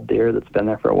it's old deer that's been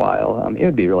there for a while, it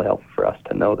would be really helpful for us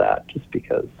to know that, just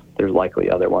because there's likely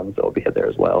other ones that will be hit there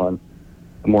as well. And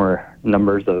the more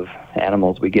numbers of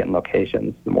animals we get in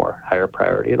locations, the more higher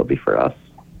priority it'll be for us.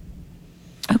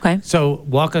 Okay. So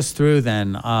walk us through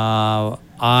then.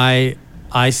 I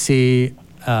see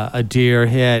a deer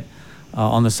hit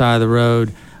on the side of the road.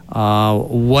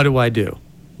 What do I do?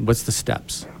 What's the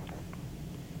steps?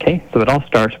 Okay, so it all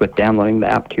starts with downloading the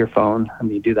app to your phone.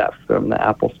 You do that from the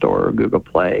Apple Store or Google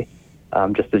Play,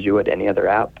 just as you would any other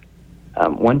app.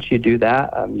 Once you do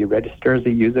that, you register as a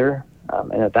user,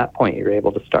 and at that point, you're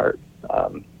able to start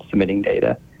submitting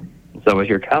data. So as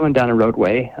you're traveling down a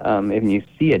roadway, and you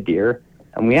see a deer,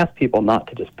 and we ask people not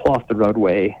to just pull off the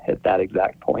roadway at that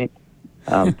exact point,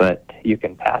 but you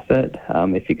can pass it.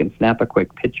 If you can snap a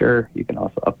quick picture, you can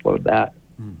also upload that,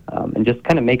 and just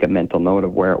kind of make a mental note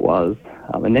of where it was.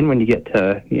 And then when you get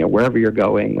to wherever you're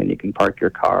going, when you can park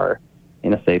your car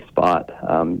in a safe spot,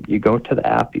 you go to the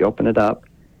app, you open it up.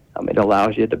 It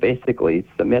allows you to basically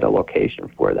submit a location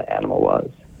for where the animal was.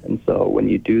 And so when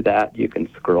you do that, you can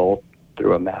scroll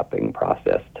through a mapping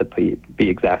process to be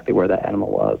exactly where that animal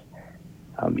was.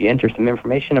 You enter some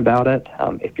information about it.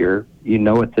 If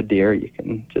it's a deer, you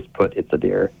can just put it's a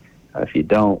deer. If you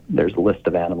don't, there's a list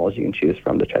of animals you can choose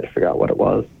from to try to figure out what it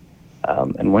was.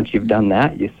 And once you've done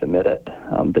that, you submit it.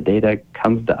 The data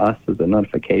comes to us as a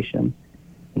notification.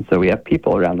 And so we have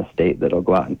people around the state that will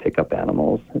go out and pick up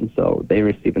animals. And so they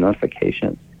receive a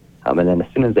notification. And then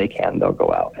as soon as they can, they'll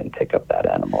go out and pick up that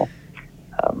animal.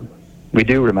 We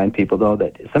do remind people, though,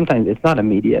 that sometimes it's not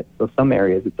immediate. So some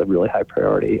areas it's a really high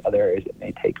priority. Other areas it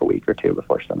may take a week or two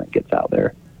before something gets out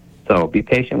there. So be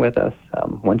patient with us.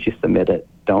 Once you submit it,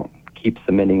 don't keep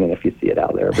submitting it if you see it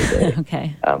out there every day.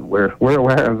 Okay. We're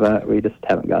aware of it. We just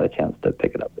haven't got a chance to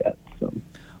pick it up yet. So.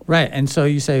 Right, and so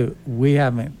you say we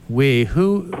haven't.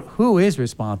 Who is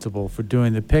responsible for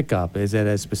doing the pickup? Is it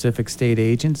a specific state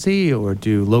agency, or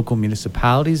do local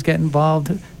municipalities get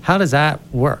involved? How does that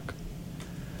work?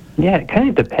 Yeah, it kind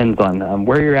of depends on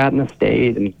where you're at in the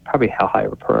state and probably how high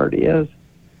a priority is.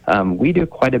 We do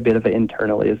quite a bit of it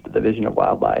internally as the Division of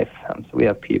Wildlife. So we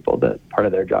have people that part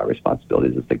of their job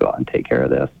responsibilities is to go out and take care of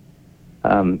this.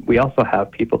 We also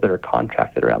have people that are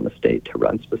contracted around the state to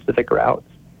run specific routes.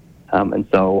 And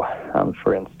so,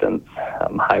 for instance,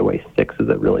 Highway 6 is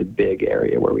a really big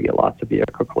area where we get lots of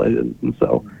vehicle collisions. And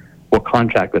so we'll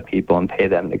contract with people and pay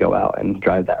them to go out and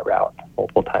drive that route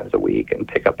multiple times a week and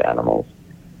pick up animals.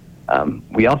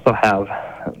 We also have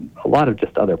a lot of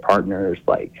just other partners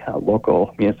like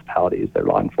local municipalities, their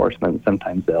law enforcement.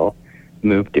 Sometimes they'll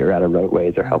move deer out of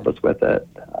roadways or help us with it.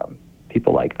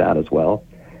 People like that as well.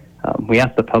 We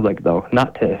ask the public, though,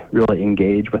 not to really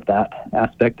engage with that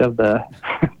aspect of the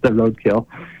roadkill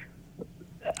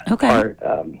part.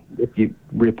 If you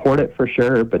report it for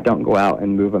sure, but don't go out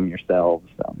and move them yourselves,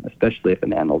 especially if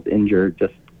an animal's injured.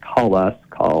 Just call us,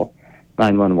 call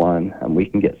 911, and we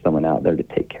can get someone out there to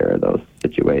take care of those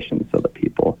situations so that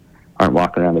people aren't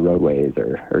walking around the roadways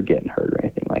or getting hurt or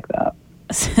anything like that.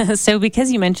 So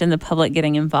because you mentioned the public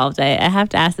getting involved, I have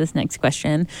to ask this next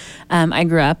question. I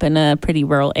grew up in a pretty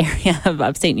rural area of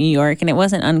upstate New York, and it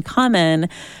wasn't uncommon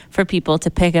for people to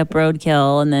pick up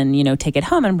roadkill and then, take it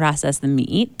home and process the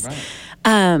meat.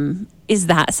 Right. Is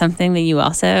that something that you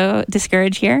also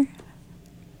discourage here?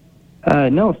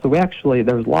 No, so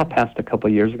there was a law passed a couple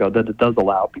of years ago that it does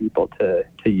allow people to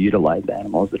utilize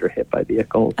animals that are hit by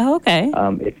vehicles. Oh, okay.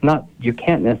 It's not, you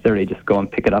can't necessarily just go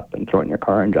and pick it up and throw it in your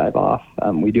car and drive off.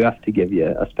 We do have to give you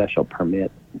a special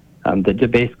permit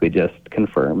that basically just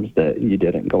confirms that you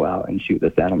didn't go out and shoot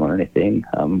this animal or anything.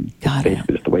 It's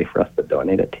basically just a way for us to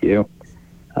donate it to you.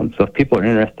 So if people are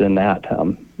interested in that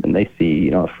and they see,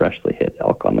 a freshly hit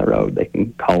elk on the road, they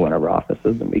can call one of our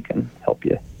offices and we can help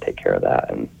you take care of that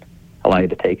and allow you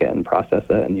to take it and process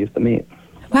it and use the meat.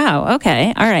 Wow.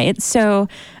 Okay. All right. So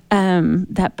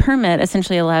that permit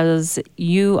essentially allows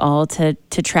you all to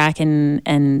track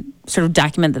and sort of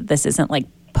document that this isn't like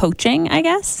poaching, I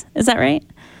guess. Is that right?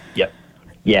 Yep.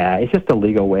 Yeah. It's just a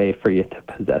legal way for you to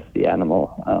possess the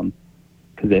animal.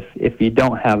 Because if you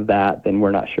don't have that, then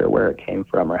we're not sure where it came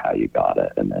from or how you got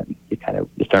it. And then you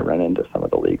start running into some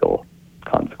of the legal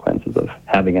consequences of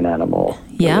having an animal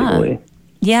illegally.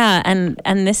 Yeah,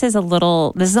 and this is a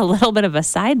little bit of a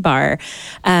sidebar,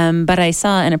 but I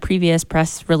saw in a previous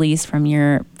press release from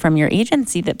your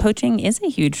agency that poaching is a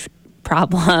huge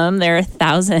problem. There are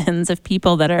thousands of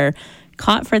people that are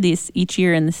caught for these each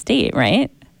year in the state, right?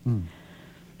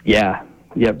 Yeah,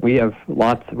 we have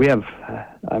lots. We have,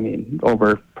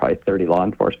 over probably 30 law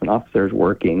enforcement officers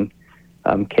working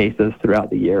cases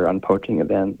throughout the year on poaching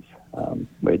events.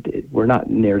 We're not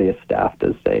nearly as staffed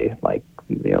as, say, like,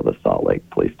 the Salt Lake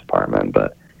Police Department,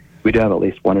 but we do have at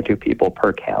least one or two people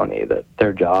per county that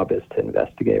their job is to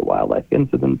investigate wildlife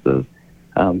incidences.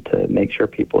 to make sure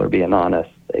people are being honest.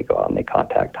 They go out and they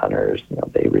contact hunters.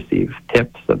 They receive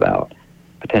tips about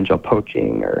potential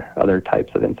poaching or other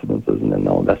types of incidences, and then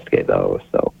they'll investigate those.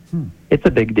 So it's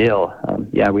a big deal.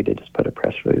 We did just put a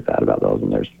press release out about those,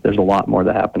 and there's a lot more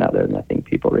that happen out there than I think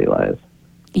people realize.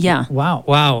 Yeah. Wow.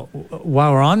 While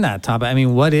we're on that topic, I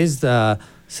mean, what is the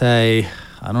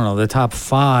top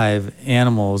 5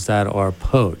 animals that are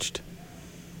poached?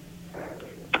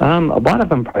 A lot of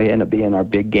them probably end up being our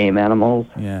big game animals,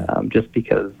 just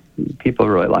because people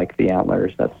really like the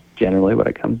antlers. That's generally what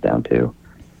it comes down to.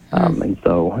 And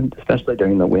so, especially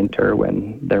during the winter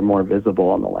when they're more visible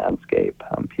on the landscape,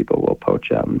 people will poach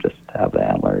them just to have the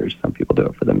antlers. Some people do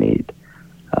it for the meat.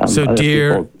 So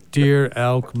deer,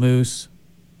 elk, moose?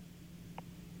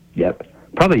 Yep.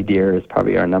 Probably deer is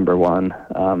probably our number one.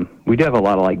 We do have a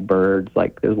lot of birds.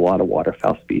 There's a lot of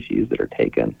waterfowl species that are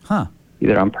taken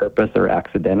either on purpose or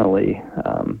accidentally.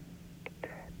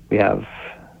 We have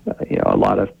a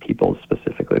lot of people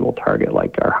specifically will target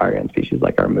our higher end species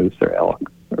like our moose or elk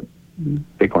or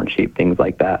bighorn sheep, things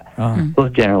like that.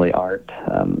 Those generally aren't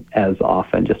as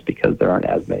often just because there aren't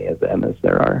as many of them as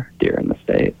there are deer in the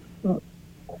state.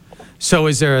 So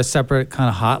is there a separate kind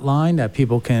of hotline that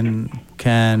people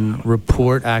can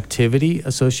report activity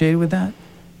associated with that?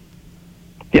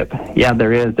 Yep. Yeah,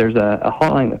 there is. There's a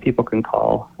hotline that people can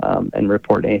call and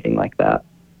report anything like that.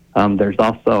 There's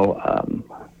also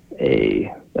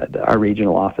our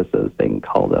regional offices, they can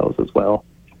call those as well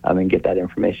and get that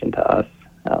information to us.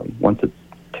 Once it's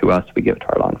to us, we give it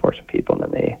to our law enforcement people, and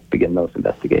then they begin those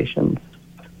investigations.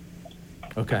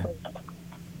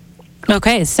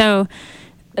 Okay, so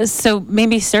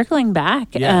maybe circling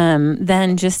back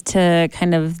then just to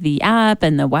kind of the app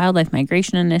and the Wildlife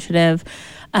Migration Initiative,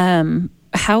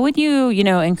 how would you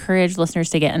encourage listeners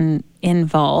to get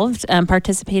involved,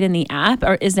 participate in the app,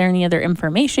 or is there any other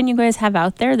information you guys have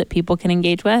out there that people can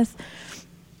engage with?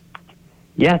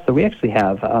 Yeah, so we actually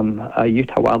have a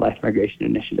Utah Wildlife Migration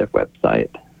Initiative website.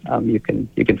 You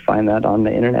can find that on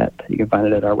the internet. You can find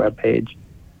it at our webpage.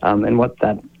 And what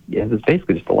that is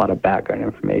basically just a lot of background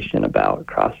information about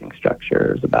crossing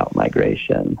structures, about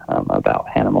migration, about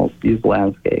animals' use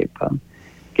landscape.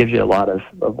 Gives you a lot of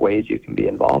ways you can be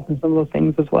involved in some of those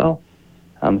things as well.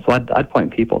 So I'd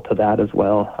point people to that as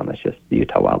well. It's just the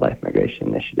Utah Wildlife Migration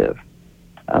Initiative.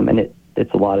 And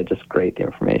it's a lot of just great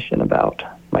information about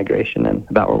migration and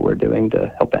about what we're doing to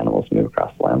help animals move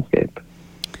across the landscape.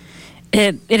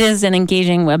 It is an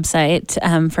engaging website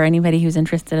for anybody who's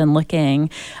interested in looking.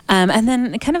 And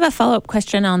then kind of a follow-up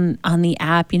question on the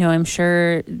app. I'm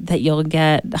sure that you'll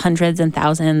get hundreds and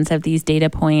thousands of these data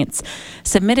points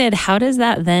submitted. How does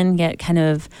that then get kind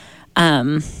of,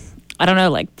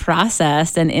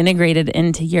 processed and integrated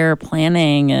into your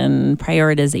planning and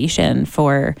prioritization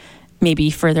for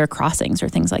maybe further crossings or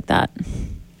things like that?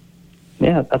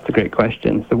 Yeah, that's a great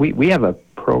question. So we have a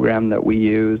program that we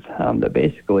use that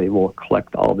basically will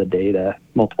collect all the data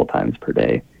multiple times per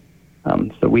day.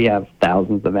 So we have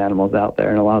thousands of animals out there,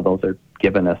 and a lot of those are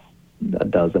giving us a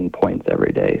dozen points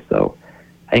every day. So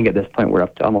I think at this point we're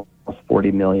up to almost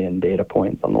 40 million data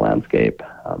points on the landscape.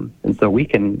 And so we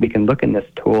can look in this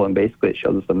tool, and basically it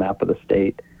shows us a map of the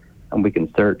state, and we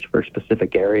can search for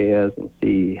specific areas and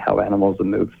see how animals have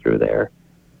moved through there.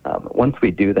 Once we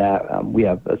do that, we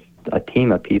have a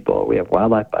team of people. We have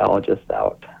wildlife biologists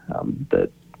out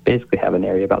that basically have an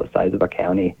area about the size of a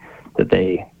county that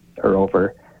they are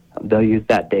over. They'll use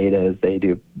that data as they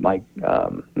do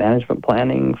management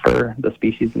planning for the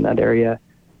species in that area.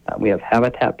 We have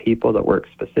habitat people that work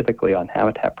specifically on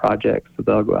habitat projects, so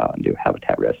they'll go out and do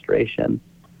habitat restoration.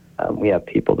 We have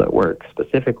people that work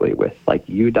specifically with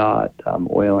UDOT,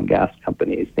 oil and gas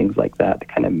companies, things like that, to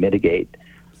kind of mitigate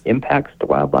impacts to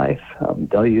wildlife.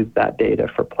 They'll use that data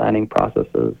for planning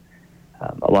processes.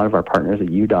 A lot of our partners at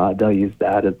UDOT, they'll use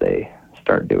that as they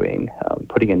start doing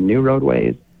putting in new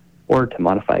roadways or to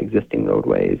modify existing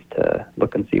roadways to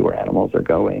look and see where animals are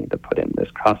going, to put in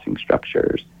this crossing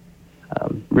structures.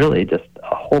 Really just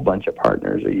a whole bunch of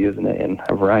partners are using it in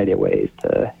a variety of ways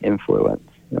to influence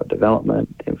development,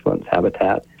 influence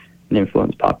habitat, and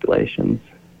influence populations.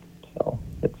 So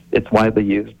it's widely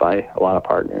used by a lot of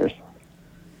partners.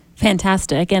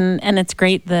 Fantastic. And it's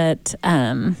great that,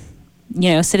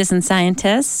 citizen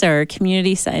scientists or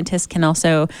community scientists can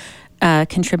also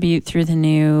contribute through the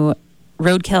new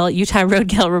Utah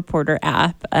Roadkill Reporter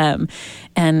app.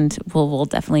 And we'll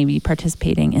definitely be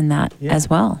participating in that as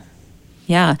well.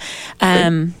 Yeah.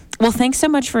 Well, thanks so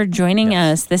much for joining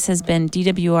us. This has been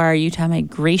DWR Utah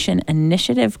Migration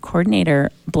Initiative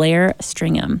Coordinator Blair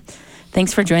Stringham.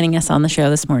 Thanks for joining us on the show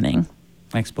this morning.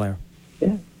 Thanks, Blair.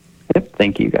 Yeah. Yep.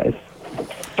 Thank you, guys.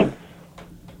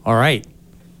 All right.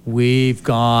 we've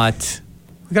got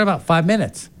about 5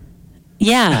 minutes.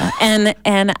 Yeah, and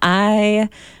I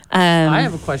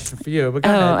have a question for you. But go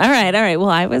ahead. All right. Well,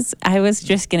 I was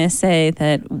just gonna say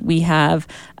that we have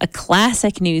a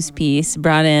classic news piece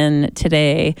brought in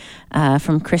today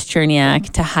from Chris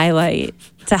Cherniak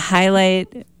to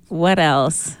highlight what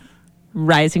else?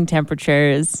 Rising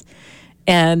temperatures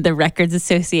and the records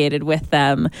associated with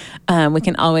them. We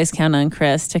can always count on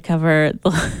Chris to cover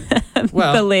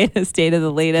the latest date of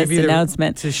the latest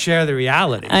announcement. To share the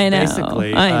reality. I know.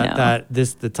 Basically,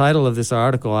 the title of this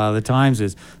article out of the Times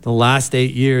is "The last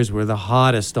 8 years were the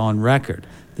hottest on record."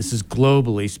 This is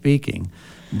globally speaking,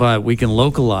 but we can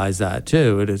localize that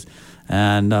too. It is,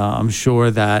 and I'm sure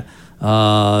that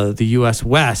the U.S.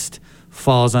 West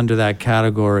falls under that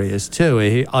category as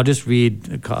too. I'll just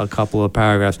read a couple of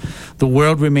paragraphs. The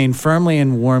world remained firmly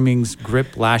in warming's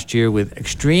grip last year with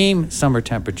extreme summer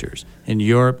temperatures in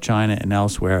Europe, China, and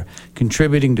elsewhere,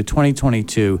 contributing to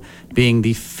 2022 being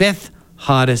the 5th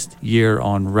hottest year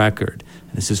on record.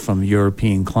 This is from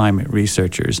European climate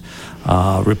researchers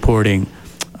reporting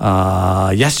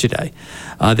yesterday.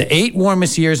 The 8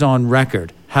 warmest years on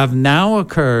record have now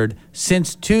occurred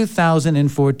since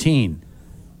 2014.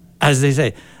 As they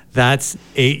say, that's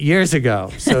 8 years ago.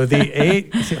 So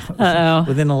within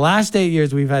the last 8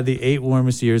 years, we've had the 8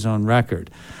 warmest years on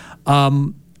record.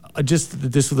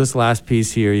 Just this last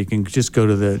piece here, you can just go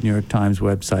to the New York Times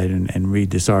website and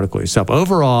read this article yourself.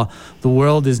 Overall, the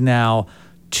world is now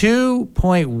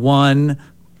 2.1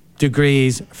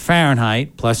 degrees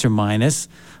Fahrenheit, plus or minus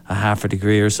a half a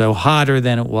degree or so, hotter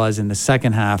than it was in the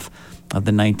second half of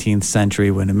the 19th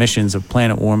century, when emissions of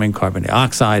planet-warming carbon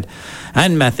dioxide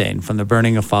and methane from the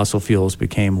burning of fossil fuels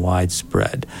became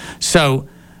widespread. So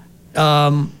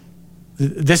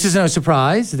this is no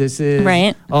surprise. This is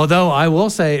right. Although I will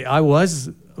say I was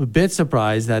a bit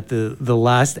surprised that the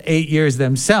last 8 years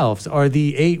themselves are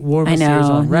the 8 warmest years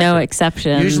on record. No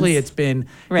exceptions. Usually it's been,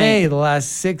 hey, the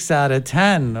last 6 out of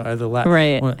 10 are the last.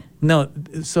 Right. No,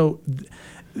 so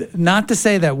not to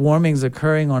say that warming's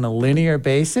occurring on a linear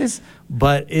basis,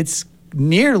 but it's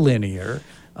near linear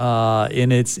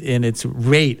in its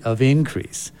rate of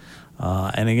increase.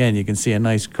 And again, you can see a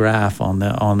nice graph on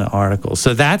the article.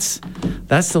 So that's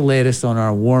the latest on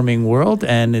our warming world,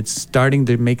 and it's starting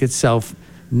to make itself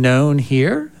known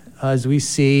here as we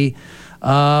see.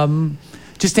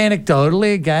 Just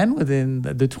anecdotally, again, within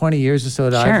the 20 years or so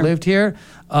that I've lived here,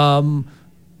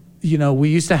 we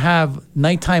used to have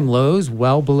nighttime lows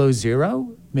well below zero,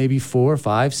 maybe 4,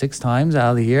 5, 6 times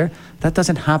out of the year. That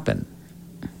doesn't happen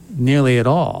nearly at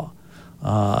all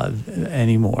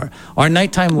anymore. Our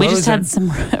nighttime lows. We just had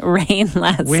some rain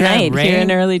last night here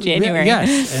in early January.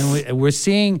 Yes, and we're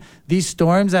seeing these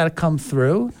storms that come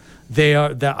through. They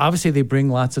obviously they bring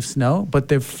lots of snow, but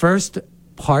the first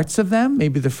parts of them,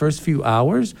 maybe the first few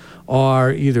hours,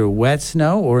 are either wet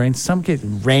snow or in some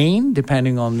cases rain,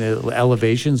 depending on the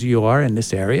elevations you are in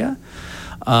this area,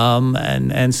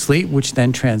 and sleet, which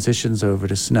then transitions over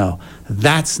to snow.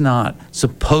 That's not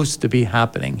supposed to be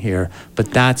happening here,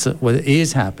 but that's what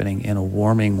is happening in a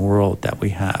warming world that we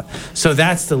have. So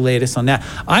that's the latest on that.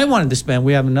 I wanted to spend,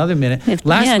 we have another minute.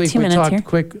 Last week we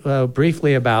talked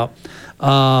briefly about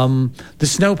the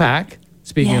snowpack.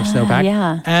 Speaking of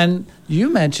snowpack, and you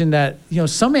mentioned that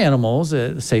some animals,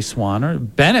 say swan,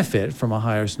 benefit from a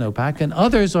higher snowpack, and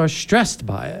others are stressed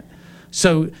by it.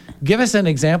 So, give us an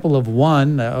example of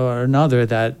one or another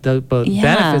that both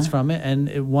benefits from it,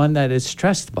 and one that is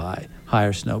stressed by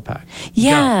higher snowpack.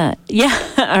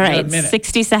 All right,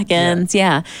 60 seconds.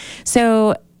 Yeah.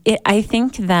 So. I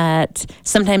think that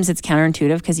sometimes it's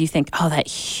counterintuitive because you think, that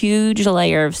huge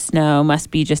layer of snow must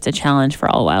be just a challenge for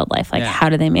all wildlife. Like, how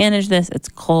do they manage this? It's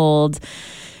cold.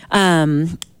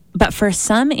 But for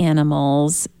some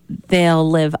animals, they'll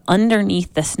live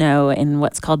underneath the snow in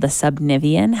what's called the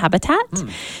subnivean habitat.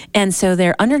 And so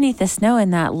they're underneath the snow,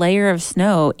 and that layer of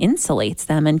snow insulates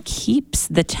them and keeps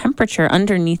the temperature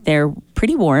underneath there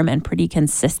pretty warm and pretty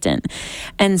consistent.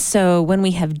 And so when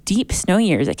we have deep snow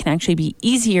years, it can actually be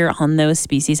easier on those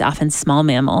species, often small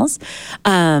mammals.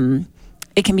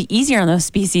 It can be easier on those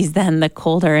species than the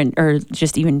colder or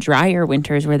just even drier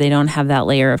winters where they don't have that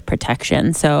layer of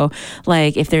protection. So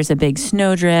like if there's a big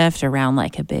snowdrift around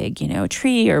like a big,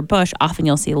 tree or bush, often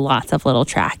you'll see lots of little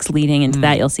tracks leading into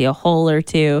that. You'll see a hole or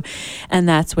two. And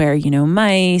that's where,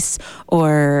 mice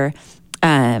or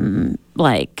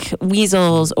like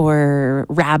weasels or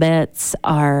rabbits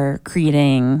are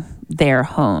creating their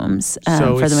homes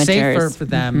so for the winters. So it's safer for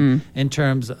them in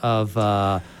terms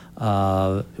of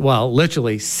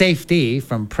literally safety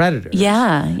from predators.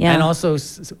 Yeah. And also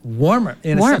warmer,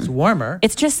 in a sense, warmer.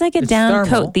 It's just like a down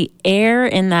thermal. coat. The air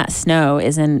in that snow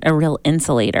is a real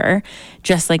insulator,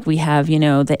 just like we have,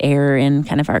 the air in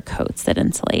kind of our coats that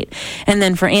insulate. And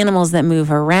then for animals that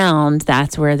move around,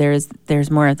 that's where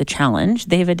there's more of the challenge.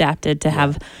 They've adapted to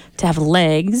have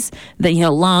legs that,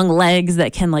 long legs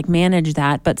that can like manage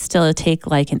that, but still take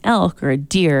like an elk or a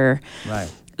deer.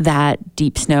 Right. That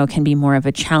deep snow can be more of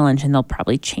a challenge, and they'll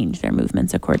probably change their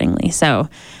movements accordingly. So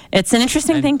it's an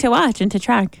interesting thing to watch and to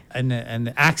track.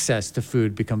 And access to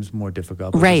food becomes more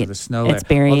difficult because right. of the snow It's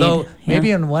layer. buried. Although maybe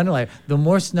in one layer, the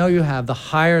more snow you have, the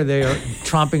higher they are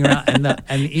tromping around, and the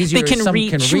easier They can some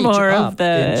reach can reach more up of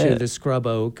the- into the scrub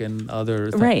oak and other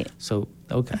things. Right. So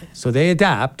so they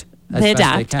adapt. As They best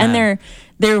adapt, can. and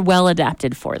they're well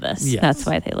adapted for this. Yes. That's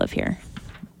why they live here.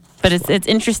 But it's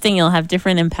interesting. You'll have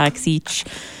different impacts each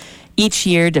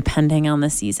year depending on the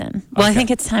season. Well, I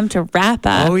think it's time to wrap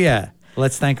up. Oh, yeah.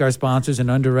 Let's thank our sponsors and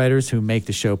underwriters who make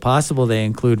the show possible. They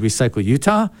include Recycle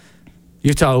Utah,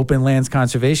 Utah Open Lands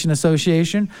Conservation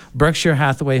Association, Berkshire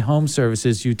Hathaway Home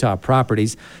Services, Utah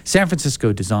Properties, San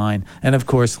Francisco Design, and, of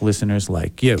course, listeners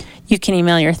like you. You can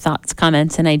email your thoughts,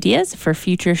 comments, and ideas for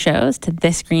future shows to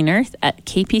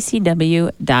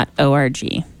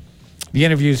thisgreenearth@kpcw.org. The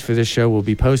interviews for this show will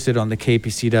be posted on the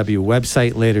KPCW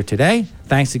website later today.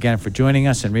 Thanks again for joining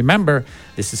us. And remember,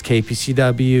 this is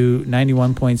KPCW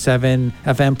 91.7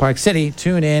 FM Park City.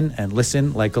 Tune in and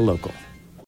listen like a local.